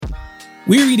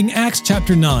We're reading Acts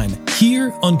chapter 9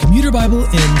 here on Commuter Bible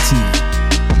NT.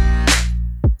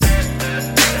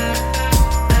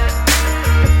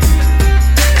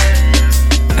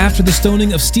 After the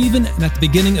stoning of Stephen and at the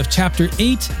beginning of chapter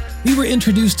 8, we were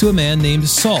introduced to a man named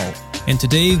Saul, and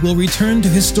today we'll return to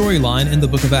his storyline in the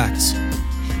book of Acts.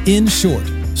 In short,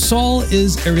 Saul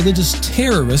is a religious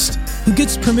terrorist who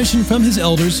gets permission from his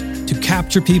elders to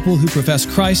capture people who profess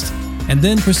Christ and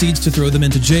then proceeds to throw them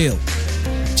into jail.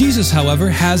 Jesus, however,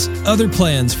 has other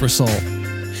plans for Saul.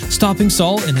 Stopping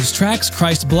Saul in his tracks,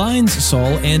 Christ blinds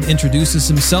Saul and introduces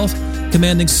himself,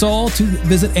 commanding Saul to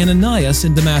visit Ananias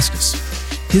in Damascus.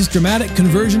 His dramatic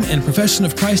conversion and profession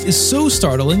of Christ is so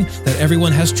startling that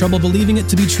everyone has trouble believing it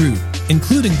to be true,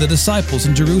 including the disciples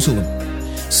in Jerusalem.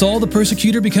 Saul the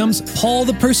persecutor becomes Paul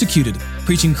the persecuted,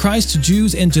 preaching Christ to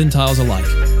Jews and Gentiles alike.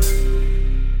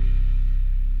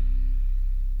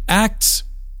 Acts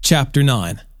chapter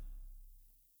 9.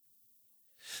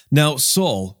 Now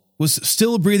Saul was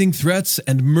still breathing threats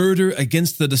and murder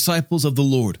against the disciples of the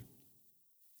Lord.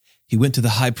 He went to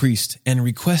the high priest and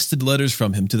requested letters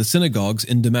from him to the synagogues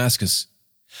in Damascus,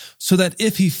 so that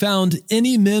if he found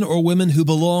any men or women who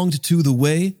belonged to the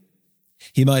way,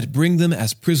 he might bring them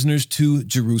as prisoners to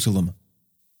Jerusalem.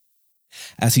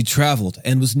 As he traveled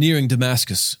and was nearing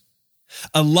Damascus,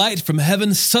 a light from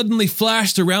heaven suddenly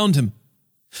flashed around him.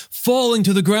 Falling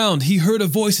to the ground, he heard a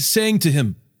voice saying to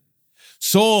him,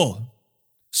 "Saul,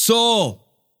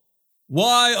 Saul,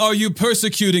 why are you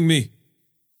persecuting me?"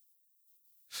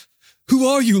 "Who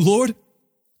are you, Lord?"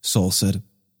 Saul said.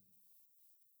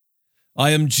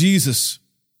 "I am Jesus,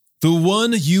 the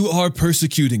one you are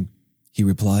persecuting," he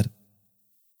replied.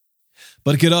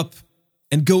 "But get up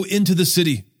and go into the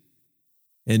city,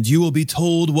 and you will be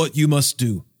told what you must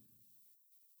do."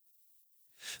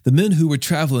 The men who were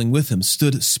traveling with him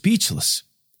stood speechless,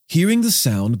 hearing the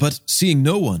sound but seeing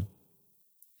no one.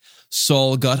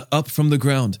 Saul got up from the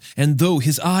ground, and though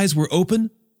his eyes were open,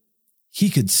 he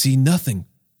could see nothing.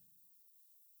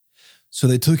 So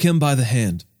they took him by the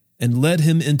hand and led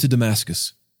him into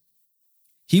Damascus.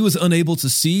 He was unable to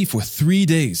see for 3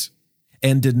 days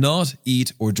and did not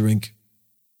eat or drink.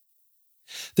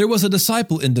 There was a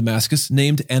disciple in Damascus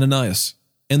named Ananias,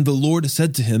 and the Lord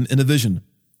said to him in a vision,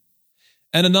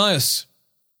 "Ananias."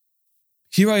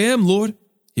 "Here I am, Lord,"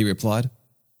 he replied.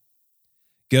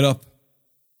 "Get up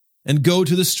and go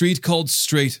to the street called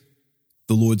Straight,"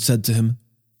 the Lord said to him,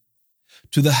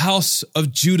 "to the house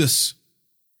of Judas,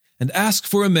 and ask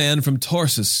for a man from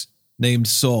Tarsus named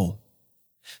Saul,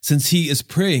 since he is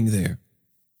praying there.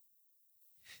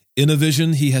 In a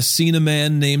vision he has seen a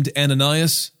man named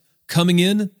Ananias coming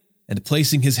in and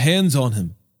placing his hands on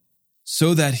him,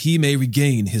 so that he may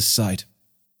regain his sight."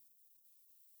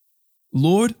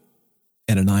 "Lord,"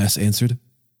 Ananias answered,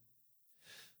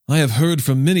 "I have heard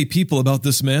from many people about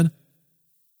this man,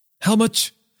 how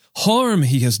much harm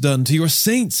he has done to your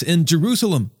saints in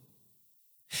Jerusalem.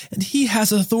 And he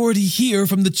has authority here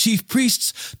from the chief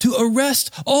priests to arrest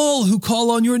all who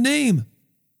call on your name."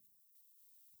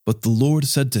 But the Lord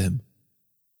said to him,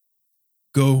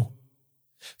 "Go,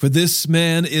 for this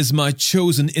man is my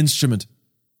chosen instrument,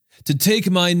 to take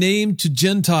my name to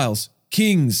Gentiles,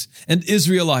 kings, and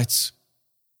Israelites.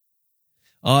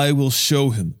 I will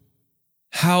show him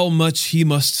how much he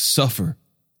must suffer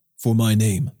for my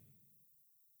name."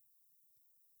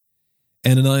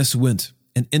 Ananias went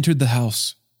and entered the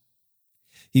house.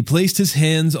 He placed his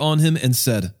hands on him and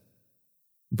said,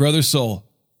 "Brother Saul,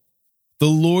 the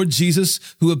Lord Jesus,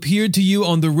 who appeared to you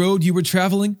on the road you were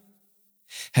traveling,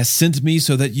 has sent me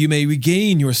so that you may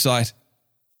regain your sight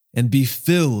and be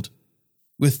filled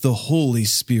with the Holy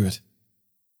Spirit."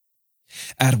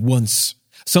 At once,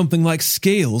 something like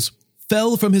scales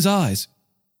fell from his eyes,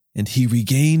 and he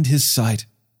regained his sight.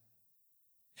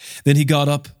 Then he got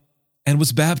up and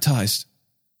was baptized,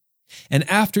 and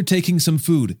after taking some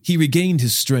food, he regained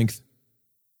his strength.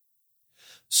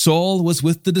 Saul was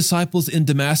with the disciples in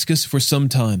Damascus for some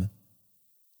time.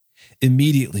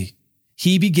 Immediately,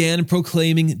 he began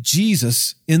proclaiming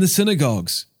Jesus in the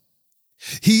synagogues.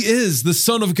 "He is the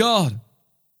Son of God."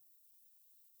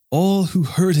 All who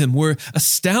heard him were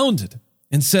astounded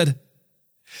and said,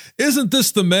 "Isn't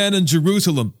this the man in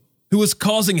Jerusalem who was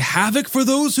causing havoc for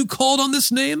those who called on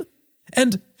this name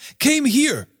and came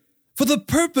here for the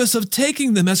purpose of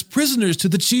taking them as prisoners to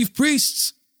the chief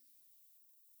priests?"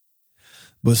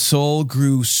 But Saul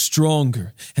grew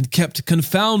stronger and kept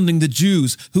confounding the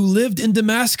Jews who lived in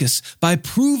Damascus by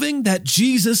proving that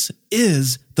Jesus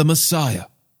is the Messiah.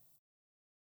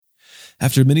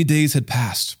 After many days had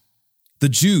passed, the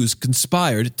Jews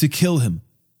conspired to kill him,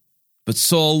 but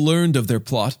Saul learned of their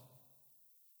plot.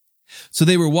 So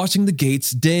they were watching the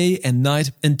gates day and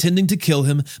night, intending to kill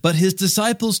him, but his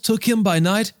disciples took him by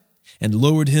night and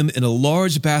lowered him in a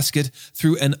large basket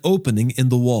through an opening in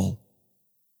the wall.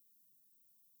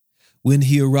 When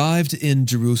he arrived in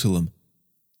Jerusalem,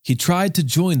 he tried to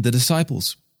join the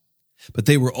disciples, but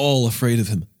they were all afraid of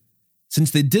him, since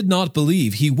they did not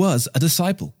believe he was a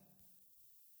disciple.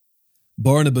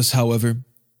 Barnabas, however,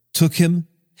 took him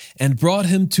and brought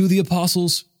him to the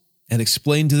apostles and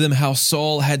explained to them how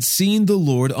Saul had seen the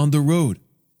Lord on the road,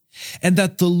 and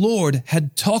that the Lord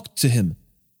had talked to him,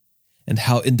 and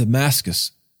how in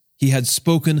Damascus he had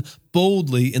spoken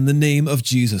boldly in the name of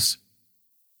Jesus.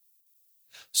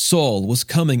 Saul was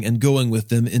coming and going with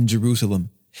them in Jerusalem,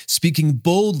 speaking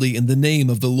boldly in the name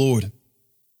of the Lord.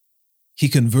 He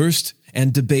conversed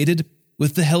and debated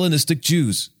with the Hellenistic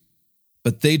Jews,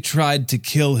 but they tried to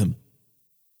kill him.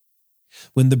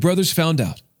 When the brothers found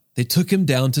out, they took him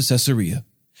down to Caesarea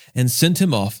and sent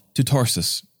him off to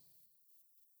Tarsus.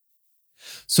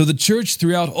 So the church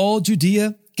throughout all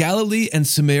Judea, Galilee, and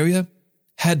Samaria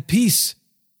had peace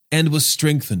and was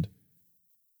strengthened.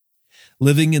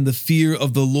 Living in the fear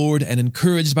of the Lord and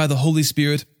encouraged by the Holy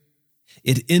Spirit,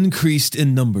 it increased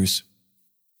in numbers.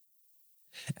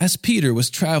 As Peter was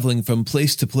traveling from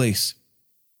place to place,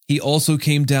 he also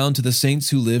came down to the saints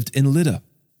who lived in Lydda.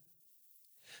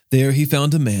 There he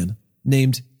found a man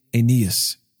named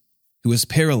Aeneas, who was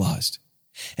paralyzed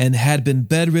and had been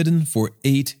bedridden for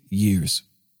 8 years.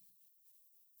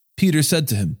 Peter said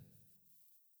to him,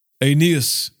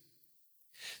 "Aeneas,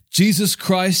 Jesus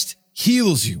Christ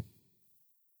heals you.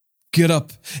 Get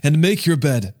up and make your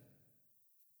bed."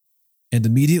 And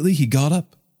immediately he got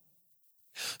up.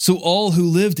 So all who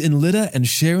lived in Lydda and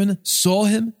Sharon saw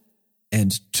him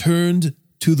and turned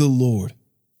to the Lord.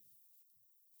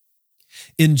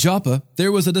 In Joppa,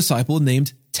 there was a disciple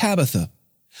named Tabitha,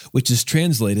 which is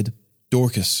translated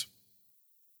Dorcas.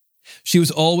 She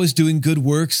was always doing good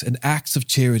works and acts of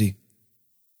charity.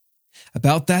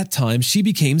 About that time, she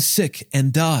became sick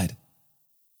and died.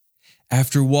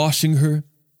 After washing her,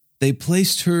 they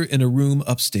placed her in a room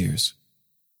upstairs.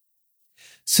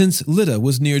 Since Lydda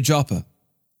was near Joppa,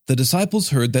 the disciples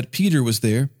heard that Peter was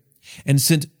there and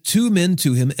sent 2 men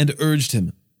to him and urged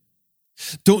him,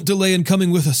 "Don't delay in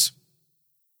coming with us."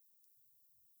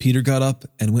 Peter got up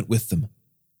and went with them.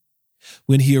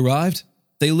 When he arrived,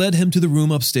 they led him to the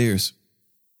room upstairs.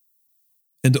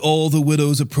 And all the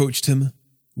widows approached him,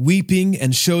 weeping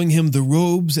and showing him the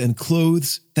robes and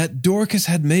clothes that Dorcas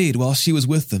had made while she was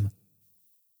with them.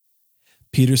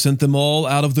 Peter sent them all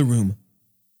out of the room.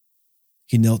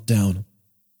 He knelt down,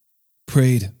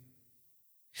 prayed,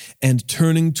 and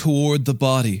turning toward the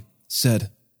body,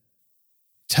 said,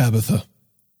 "Tabitha,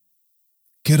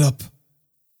 get up."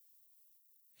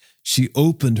 She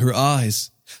opened her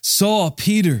eyes, saw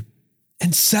Peter,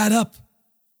 and sat up.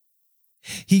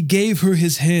 He gave her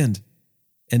his hand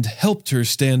and helped her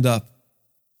stand up.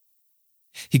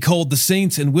 He called the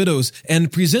saints and widows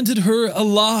and presented her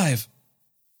alive.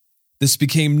 This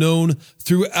became known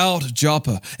throughout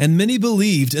Joppa, and many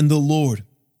believed in the Lord.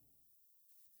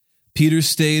 Peter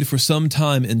stayed for some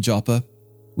time in Joppa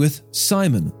with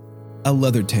Simon, a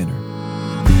leather tanner.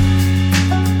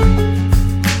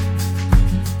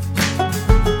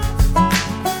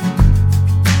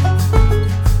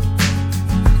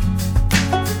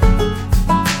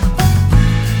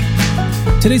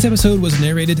 Today's episode was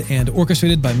narrated and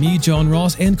orchestrated by me, John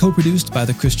Ross, and co-produced by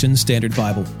the Christian Standard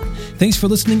Bible. Thanks for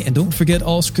listening, and don't forget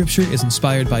all Scripture is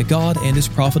inspired by God and is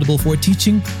profitable for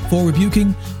teaching, for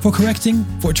rebuking, for correcting,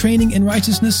 for training in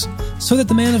righteousness, so that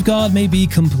the man of God may be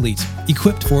complete,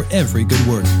 equipped for every good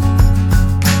work.